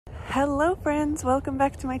Hello friends, welcome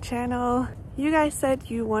back to my channel. You guys said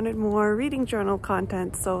you wanted more reading journal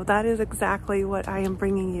content, so that is exactly what I am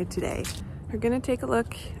bringing you today. We're gonna take a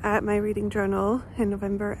look at my reading journal in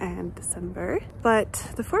November and December, but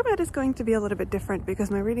the format is going to be a little bit different because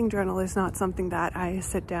my reading journal is not something that I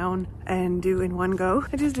sit down and do in one go.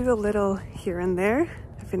 I just do a little here and there.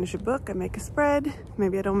 I finish a book, I make a spread,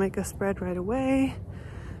 maybe I don't make a spread right away.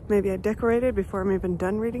 Maybe I decorate it before I'm even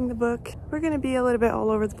done reading the book. We're gonna be a little bit all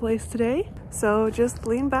over the place today, so just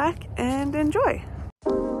lean back and enjoy.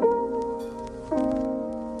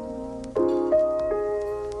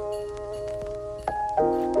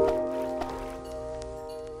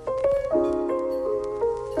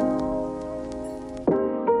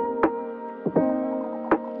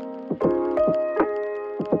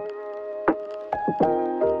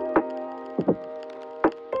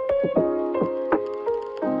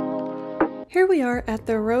 Here we are at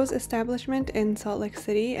the Rose establishment in Salt Lake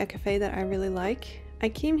City, a cafe that I really like. I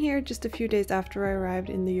came here just a few days after I arrived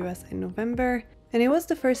in the US in November, and it was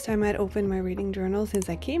the first time I'd opened my reading journal since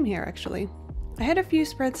I came here actually. I had a few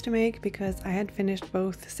spreads to make because I had finished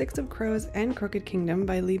both Six of Crows and Crooked Kingdom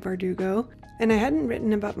by Leigh Bardugo, and I hadn't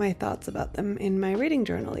written about my thoughts about them in my reading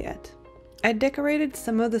journal yet. I decorated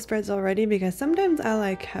some of the spreads already because sometimes I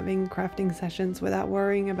like having crafting sessions without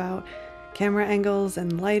worrying about camera angles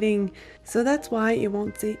and lighting, so that's why you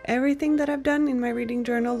won't see everything that I've done in my reading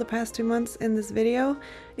journal the past 2 months in this video.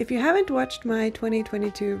 If you haven't watched my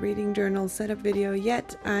 2022 reading journal setup video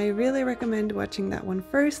yet, I really recommend watching that one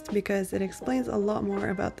first because it explains a lot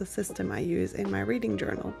more about the system I use in my reading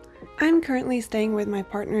journal. I'm currently staying with my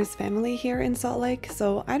partner's family here in Salt Lake,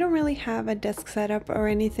 so I don't really have a desk setup or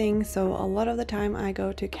anything, so a lot of the time I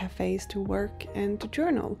go to cafes to work and to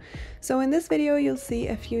journal. So in this video you'll see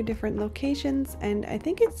a few different locations, and I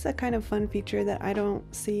think it's a kind of fun feature that I don't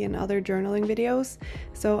see in other journaling videos,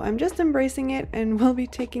 so I'm just embracing it and will be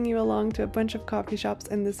taking you along to a bunch of coffee shops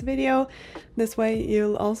in this video. This way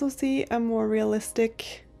you'll also see a more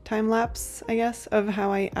realistic time lapse, I guess, of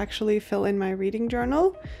how I actually fill in my reading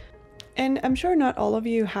journal. And I'm sure not all of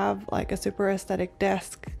you have like a super aesthetic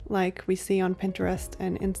desk like we see on Pinterest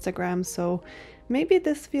and Instagram, so maybe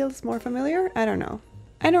this feels more familiar, I don't know.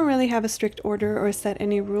 I don't really have a strict order or set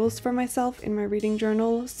any rules for myself in my reading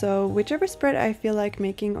journal, so whichever spread I feel like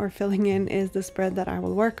making or filling in is the spread that I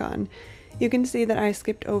will work on. You can see that I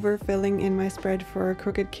skipped over filling in my spread for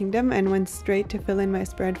Crooked Kingdom and went straight to fill in my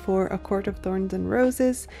spread for A Court of Thorns and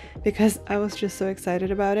Roses because I was just so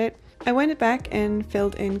excited about it. I went back and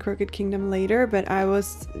filled in Crooked Kingdom later, but I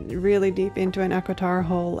was really deep into an ACOTAR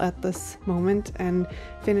hole at this moment and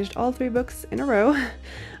finished all 3 books in a row.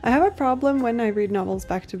 I have a problem when I read novels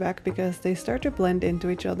back to back because they start to blend into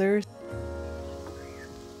each other.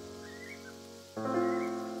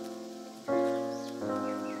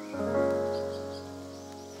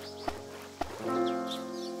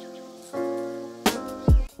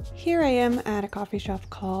 Here I am at a coffee shop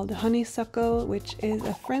called Honeysuckle, which is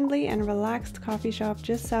a friendly and relaxed coffee shop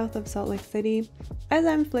just south of Salt Lake City. As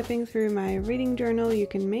I'm flipping through my reading journal, you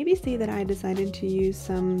can maybe see that I decided to use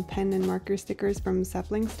some pen and marker stickers from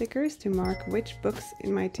Sapling Stickers to mark which books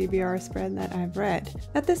in my TBR spread that I've read.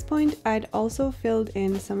 At this point, I'd also filled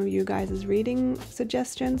in some of you guys' reading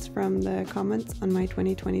suggestions from the comments on my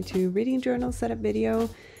 2022 reading journal setup video.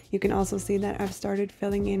 You can also see that I've started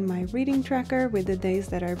filling in my reading tracker with the days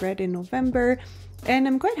that I read in November, and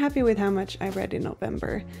I'm quite happy with how much I read in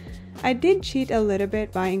November. I did cheat a little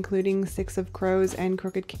bit by including Six of Crows and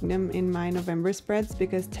Crooked Kingdom in my November spreads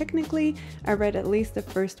because technically I read at least the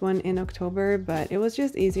first one in October, but it was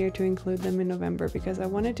just easier to include them in November because I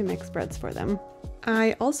wanted to make spreads for them.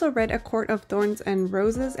 I also read A Court of Thorns and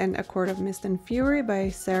Roses and A Court of Mist and Fury by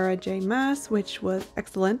Sarah J. Maas, which was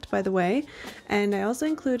excellent by the way, and I also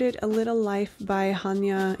included A Little Life by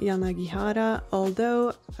Hanya Yanagihara,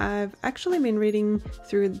 although I've actually been reading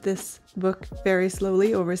through this book very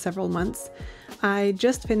slowly over several months. I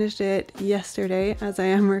just finished it yesterday as I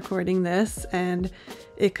am recording this, and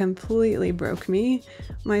it completely broke me.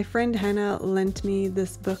 My friend Hannah lent me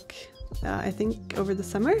this book I think over the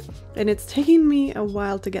summer, and it's taken me a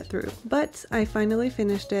while to get through, but I finally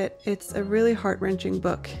finished it. It's a really heart-wrenching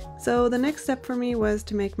book. So the next step for me was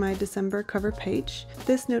to make my December cover page.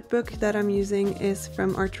 This notebook that I'm using is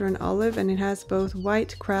from Archer and Olive, and it has both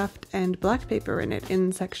white craft and black paper in it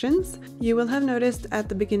in sections. You will have noticed at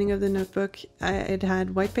the beginning of the notebook it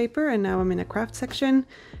had white paper, and now I'm in a craft section.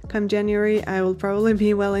 Come January I will probably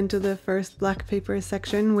be well into the first black paper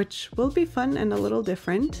section, which will be fun and a little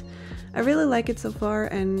different. I really like it so far,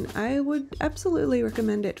 and I would absolutely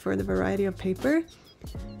recommend it for the variety of paper.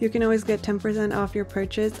 You can always get 10% off your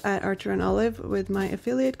purchase at Archer and Olive with my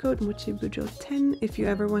affiliate code mochibujo10 if you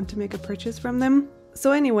ever want to make a purchase from them.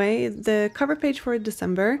 So anyway, the cover page for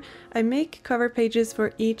December, I make cover pages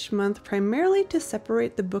for each month primarily to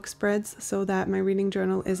separate the book spreads so that my reading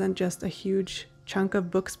journal isn't just a huge chunk of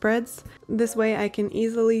book spreads. This way I can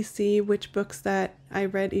easily see which books that I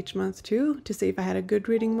read each month too, to see if I had a good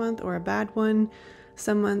reading month or a bad one.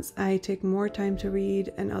 Some months I take more time to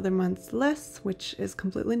read and other months less, which is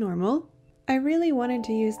completely normal. I really wanted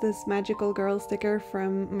to use this magical girl sticker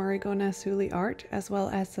from Marigona Suli Art, as well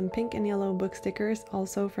as some pink and yellow book stickers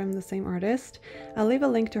also from the same artist. I'll leave a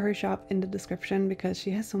link to her shop in the description because she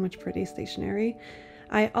has so much pretty stationery.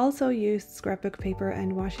 I also used scrapbook paper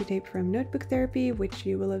and washi tape from Notebook Therapy, which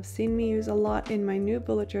you will have seen me use a lot in my new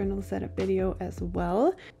bullet journal setup video as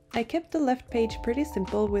well. I kept the left page pretty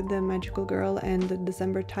simple with the magical girl and the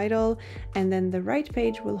December title, and then the right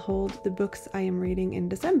page will hold the books I am reading in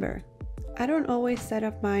December. I don't always set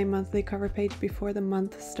up my monthly cover page before the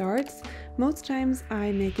month starts. Most times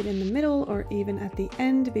I make it in the middle or even at the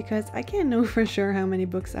end because I can't know for sure how many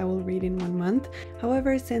books I will read in one month.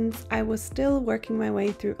 However, since I was still working my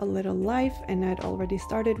way through A Little Life and I'd already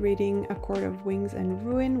started reading A Court of Wings and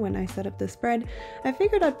Ruin when I set up the spread, I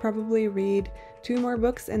figured I'd probably read 2 more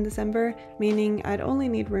books in December, meaning I'd only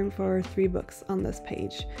need room for 3 books on this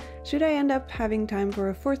page. Should I end up having time for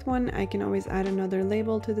a 4th one, I can always add another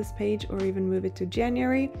label to this page or even move it to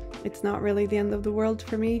January. It's not really the end of the world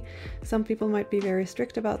for me. Some people might be very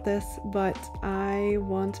strict about this, but I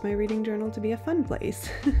want my reading journal to be a fun place.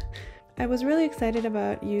 I was really excited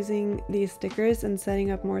about using these stickers and setting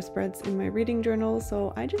up more spreads in my reading journal,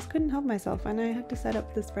 so I just couldn't help myself and I had to set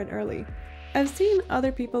up the spread early. I've seen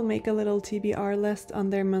other people make a little TBR list on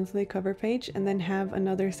their monthly cover page and then have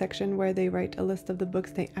another section where they write a list of the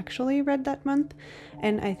books they actually read that month,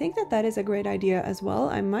 and I think that that is a great idea as well.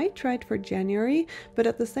 I might try it for January, but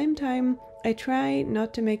at the same time I try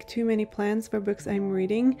not to make too many plans for books I'm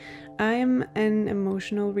reading. I'm an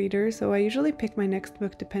emotional reader, so I usually pick my next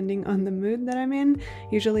book depending on the mood that I'm in.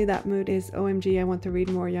 Usually that mood is OMG, I want to read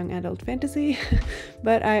more young adult fantasy.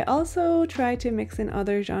 But I also try to mix in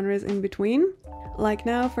other genres in between. Like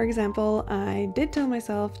now, for example, I did tell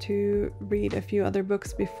myself to read a few other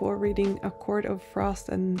books before reading A Court of Frost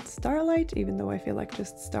and Starlight, even though I feel like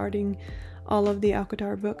just starting all of the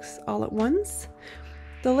ACOTAR books all at once.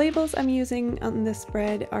 The labels I'm using on this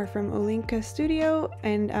spread are from Olinka Studio,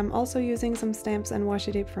 and I'm also using some stamps and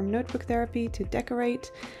washi tape from Notebook Therapy to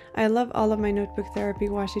decorate. I love all of my Notebook Therapy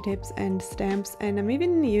washi tapes and stamps, and I'm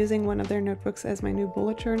even using one of their notebooks as my new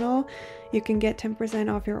bullet journal. You can get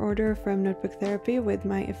 10% off your order from Notebook Therapy with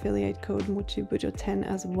my affiliate code mochibujo10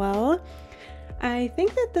 as well. I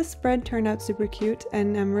think that the spread turned out super cute,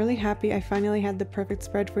 and I'm really happy I finally had the perfect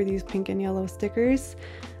spread for these pink and yellow stickers.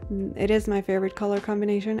 It is my favorite color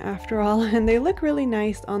combination after all, and they look really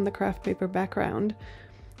nice on the craft paper background.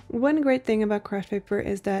 One great thing about craft paper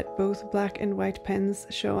is that both black and white pens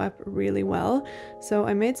show up really well, so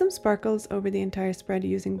I made some sparkles over the entire spread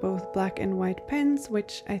using both black and white pens,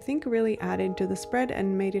 which I think really added to the spread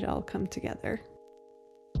and made it all come together.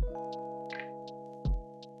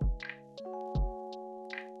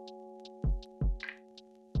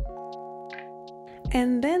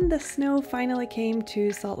 And then the snow finally came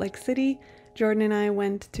to Salt Lake City. Jordan and I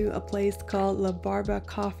went to a place called La Barba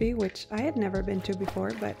Coffee, which I had never been to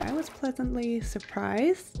before, but I was pleasantly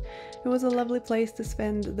surprised. It was a lovely place to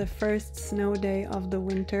spend the first snow day of the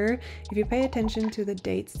winter. If you pay attention to the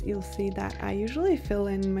dates, you'll see that I usually fill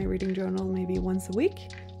in my reading journal maybe once a week.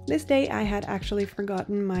 This day I had actually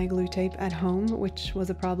forgotten my glue tape at home, which was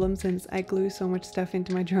a problem since I glue so much stuff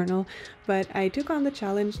into my journal, but I took on the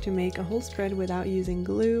challenge to make a whole spread without using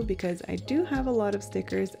glue because I do have a lot of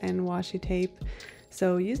stickers and washi tape,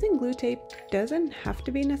 so using glue tape doesn't have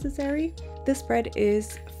to be necessary. This spread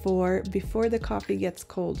is for Before the Coffee Gets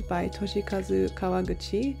Cold by Toshikazu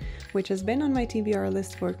Kawaguchi, which has been on my TBR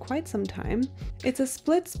list for quite some time. It's a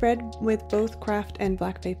split spread with both craft and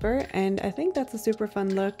black paper, and I think that's a super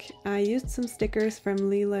fun look. I used some stickers from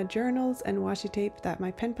Leela journals and washi tape that my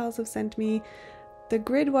pen pals have sent me. The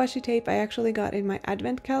grid washi tape I actually got in my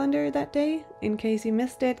advent calendar that day. In case you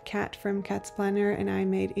missed it, Kat from Kat's Planner and I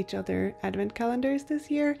made each other advent calendars this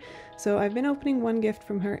year, so I've been opening one gift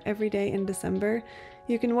from her every day in December.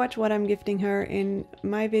 You can watch what I'm gifting her in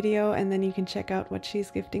my video, and then you can check out what she's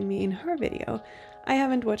gifting me in her video. I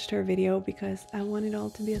haven't watched her video because I want it all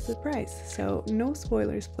to be a surprise, so no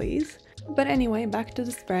spoilers please. But anyway, back to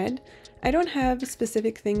the spread. I don't have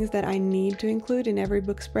specific things that I need to include in every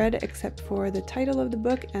book spread except for the title of the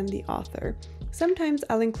book and the author. Sometimes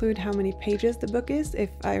I'll include how many pages the book is if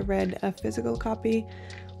I read a physical copy,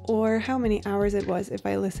 or how many hours it was if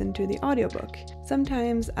I listened to the audiobook.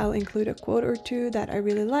 Sometimes I'll include a quote or two that I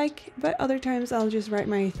really like, but other times I'll just write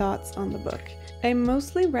my thoughts on the book. I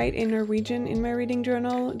mostly write in Norwegian in my reading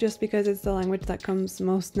journal just because it's the language that comes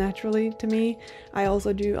most naturally to me. I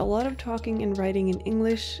also do a lot of talking and writing in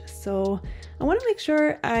English, so I want to make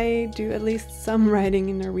sure I do at least some writing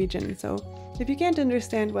in Norwegian. So if you can't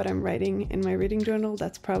understand what I'm writing in my reading journal,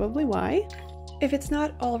 that's probably why. If it's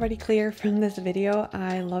not already clear from this video,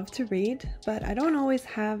 I love to read, but I don't always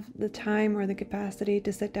have the time or the capacity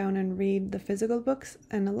to sit down and read the physical books,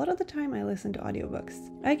 and a lot of the time I listen to audiobooks.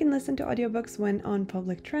 I can listen to audiobooks when on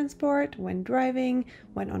public transport, when driving,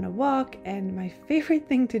 when on a walk, and my favorite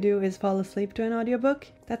thing to do is fall asleep to an audiobook.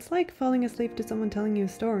 That's like falling asleep to someone telling you a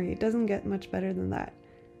story. It doesn't get much better than that.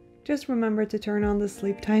 Just remember to turn on the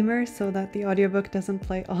sleep timer so that the audiobook doesn't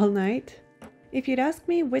play all night. If you'd ask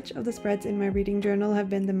me which of the spreads in my reading journal have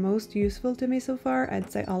been the most useful to me so far, I'd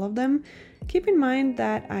say all of them. Keep in mind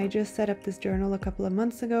that I just set up this journal a couple of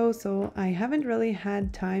months ago, so I haven't really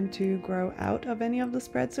had time to grow out of any of the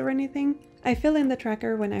spreads or anything. I fill in the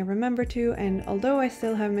tracker when I remember to, and although I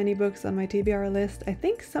still have many books on my TBR list, I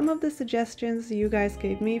think some of the suggestions you guys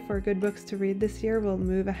gave me for good books to read this year will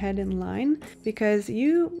move ahead in line, because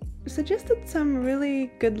you suggested some really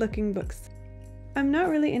good-looking books. I'm not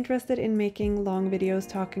really interested in making long videos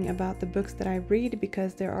talking about the books that I read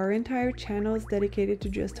because there are entire channels dedicated to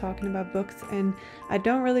just talking about books, and I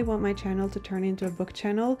don't really want my channel to turn into a book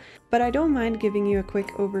channel, but I don't mind giving you a quick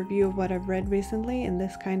overview of what I've read recently in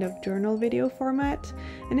this kind of journal video format.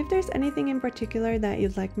 And if there's anything in particular that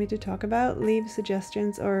you'd like me to talk about, leave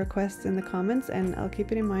suggestions or requests in the comments and I'll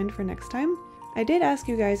keep it in mind for next time. I did ask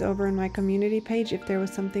you guys over on my community page if there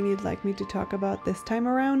was something you'd like me to talk about this time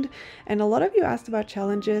around, and a lot of you asked about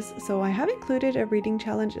challenges, so I have included a reading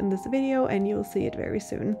challenge in this video and you'll see it very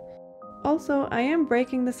soon. Also, I am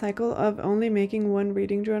breaking the cycle of only making one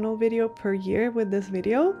reading journal video per year with this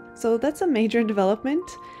video, so that's a major development.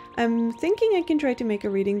 I'm thinking I can try to make a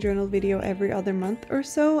reading journal video every other month or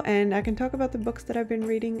so, and I can talk about the books that I've been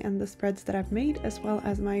reading and the spreads that I've made, as well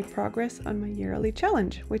as my progress on my yearly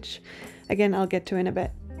challenge, which again I'll get to in a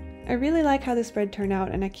bit. I really like how the spread turned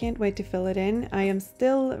out and I can't wait to fill it in. I am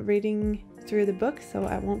still reading through the book, so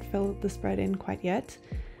I won't fill the spread in quite yet.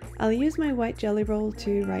 I'll use my white jelly roll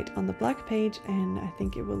to write on the black page and I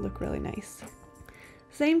think it will look really nice.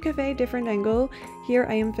 Same cafe, different angle. Here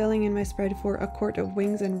I am filling in my spread for A Court of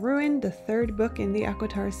Wings and Ruin, the third book in the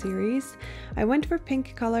ACOTAR series. I went for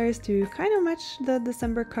pink colors to kind of match the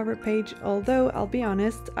December cover page, although I'll be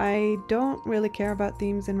honest, I don't really care about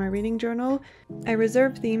themes in my reading journal. I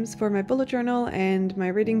reserve themes for my bullet journal, and my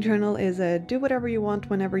reading journal is a do whatever you want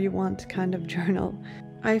whenever you want kind of journal.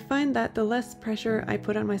 I find that the less pressure I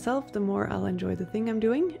put on myself, the more I'll enjoy the thing I'm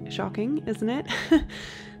doing. Shocking, isn't it?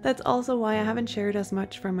 That's also why I haven't shared as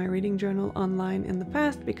much from my reading journal online in the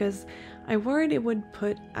past, because I worried it would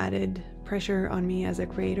put added pressure on me as a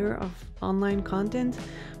creator of online content,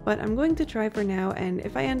 but I'm going to try for now, and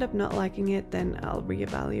if I end up not liking it, then I'll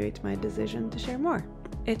reevaluate my decision to share more.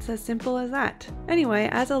 It's as simple as that. Anyway,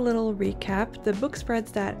 as a little recap, the book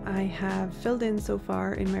spreads that I have filled in so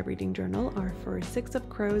far in my reading journal are for Six of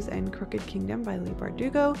Crows and Crooked Kingdom by Leigh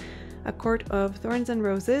Bardugo, A Court of Thorns and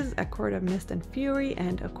Roses, A Court of Mist and Fury,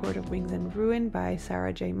 and A Court of Wings and Ruin by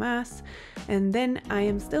Sarah J. Maas. And then I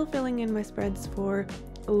am still filling in my spreads for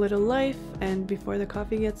A Little Life and Before the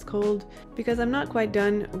Coffee Gets Cold, because I'm not quite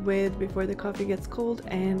done with Before the Coffee Gets Cold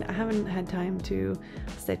and I haven't had time to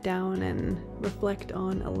sit down and reflect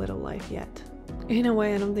on A Little Life yet. In a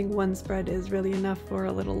way, I don't think one spread is really enough for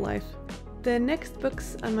A Little Life. The next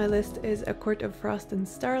books on my list is A Court of Frost and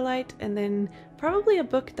Starlight, and then probably a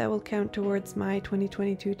book that will count towards my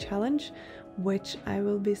 2022 challenge, which I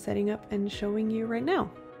will be setting up and showing you right now.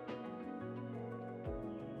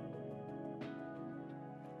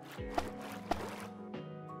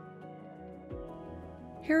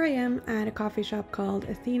 Here I am at a coffee shop called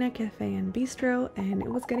Athena Cafe and Bistro, and it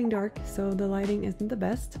was getting dark, so the lighting isn't the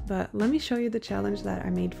best, but let me show you the challenge that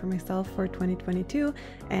I made for myself for 2022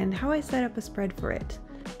 and how I set up a spread for it.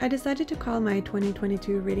 I decided to call my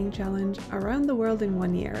 2022 reading challenge Around the World in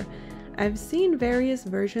 1 Year. I've seen various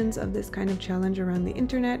versions of this kind of challenge around the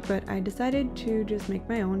internet, but I decided to just make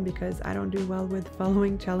my own because I don't do well with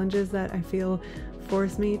following challenges that I feel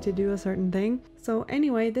force me to do a certain thing. So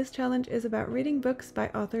anyway, this challenge is about reading books by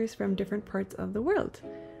authors from different parts of the world.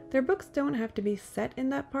 Their books don't have to be set in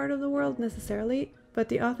that part of the world necessarily, but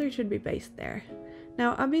the author should be based there.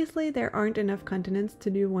 Now obviously there aren't enough continents to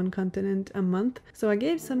do one continent a month, so I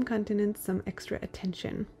gave some continents some extra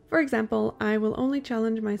attention. For example, I will only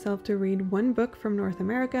challenge myself to read one book from North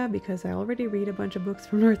America because I already read a bunch of books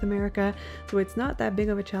from North America, so it's not that big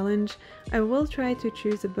of a challenge. I will try to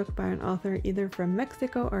choose a book by an author either from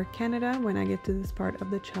Mexico or Canada when I get to this part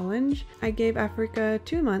of the challenge. I gave Africa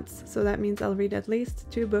 2 months, so that means I'll read at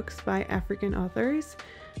least 2 books by African authors.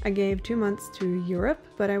 I gave 2 months to Europe,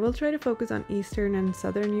 but I will try to focus on Eastern and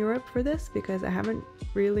Southern Europe for this because I haven't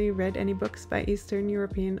really read any books by Eastern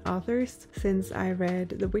European authors since I read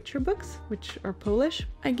the Witcher books, which are Polish.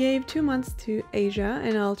 I gave 2 months to Asia,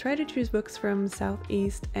 and I'll try to choose books from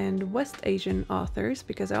Southeast and West Asian authors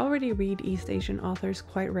because I already read East Asian authors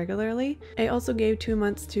quite regularly. I also gave 2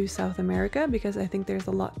 months to South America because I think there's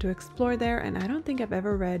a lot to explore there, and I don't think I've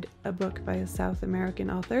ever read a book by a South American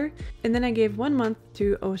author. And then I gave 1 month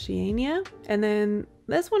to Oceania, and then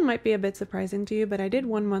this one might be a bit surprising to you, but I did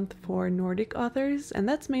 1 month for Nordic authors, and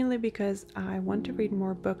that's mainly because I want to read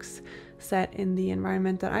more books set in the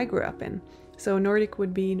environment that I grew up in. So Nordic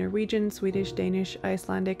would be Norwegian, Swedish, Danish,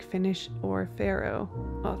 Icelandic, Finnish, or Faroe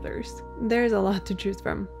authors. There's a lot to choose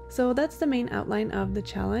from. So that's the main outline of the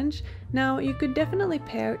challenge. Now you could definitely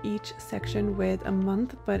pair each section with a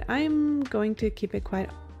month, but I'm going to keep it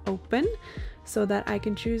quite open so that I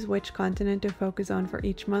can choose which continent to focus on for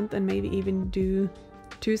each month and maybe even do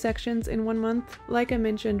 2 sections in 1 month. Like I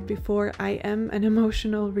mentioned before, I am an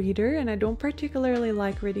emotional reader and I don't particularly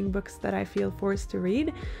like reading books that I feel forced to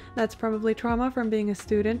read. That's probably trauma from being a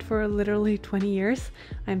student for literally 20 years.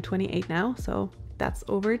 I'm 28 now, so that's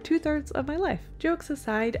over 2/3 of my life. Jokes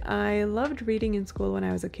aside, I loved reading in school when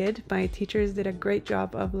I was a kid. My teachers did a great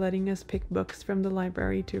job of letting us pick books from the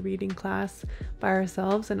library to read in class by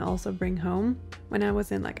ourselves and also bring home when I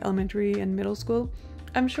was in like elementary and middle school.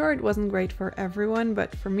 I'm sure it wasn't great for everyone,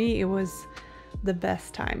 but for me it was the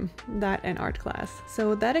best time, that and art class.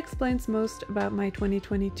 So that explains most about my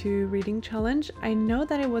 2022 reading challenge. I know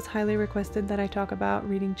that it was highly requested that I talk about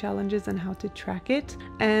reading challenges and how to track it,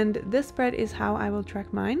 and this spread is how I will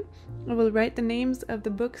track mine. I will write the names of the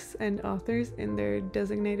books and authors in their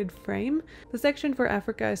designated frame. The section for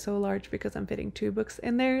Africa is so large because I'm fitting 2 books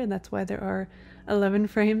in there, and that's why there are 11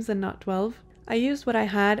 frames and not 12. I used what I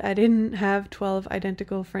had. I didn't have 12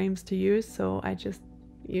 identical frames to use, so I just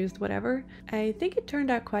used whatever. I think it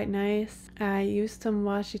turned out quite nice. I used some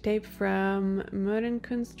washi tape from Modern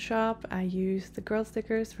Kunst Shop. I used the girl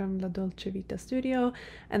stickers from La Dolce Vita Studio,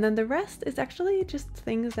 and then the rest is actually just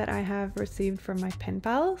things that I have received from my pen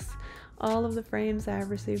pals. All of the frames I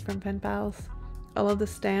have received from pen pals, all of the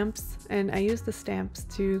stamps, and I used the stamps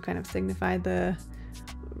to kind of signify the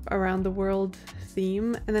around the world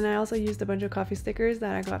theme. And then I also used a bunch of coffee stickers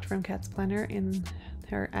that I got from Kat's Planner in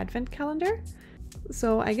her advent calendar.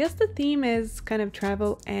 So I guess the theme is kind of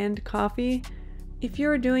travel and coffee. If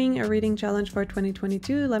you're doing a reading challenge for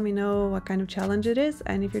 2022, let me know what kind of challenge it is.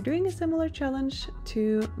 And if you're doing a similar challenge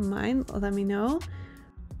to mine, let me know.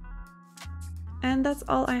 And that's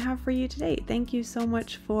all I have for you today. Thank you so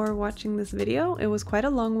much for watching this video. It was quite a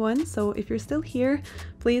long one, so if you're still here,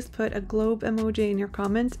 please put a globe emoji in your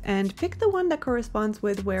comment and pick the one that corresponds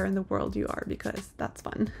with where in the world you are, because that's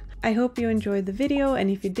fun. I hope you enjoyed the video, and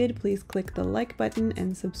if you did, please click the like button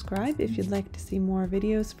and subscribe if you'd like to see more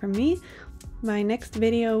videos from me. My next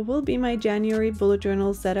video will be my January bullet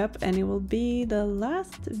journal setup, and it will be the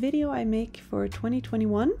last video I make for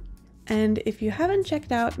 2021. And if you haven't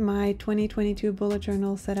checked out my 2022 bullet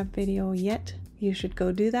journal setup video yet, you should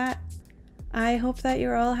go do that. I hope that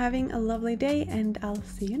you're all having a lovely day, and I'll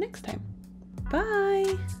see you next time.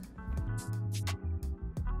 Bye!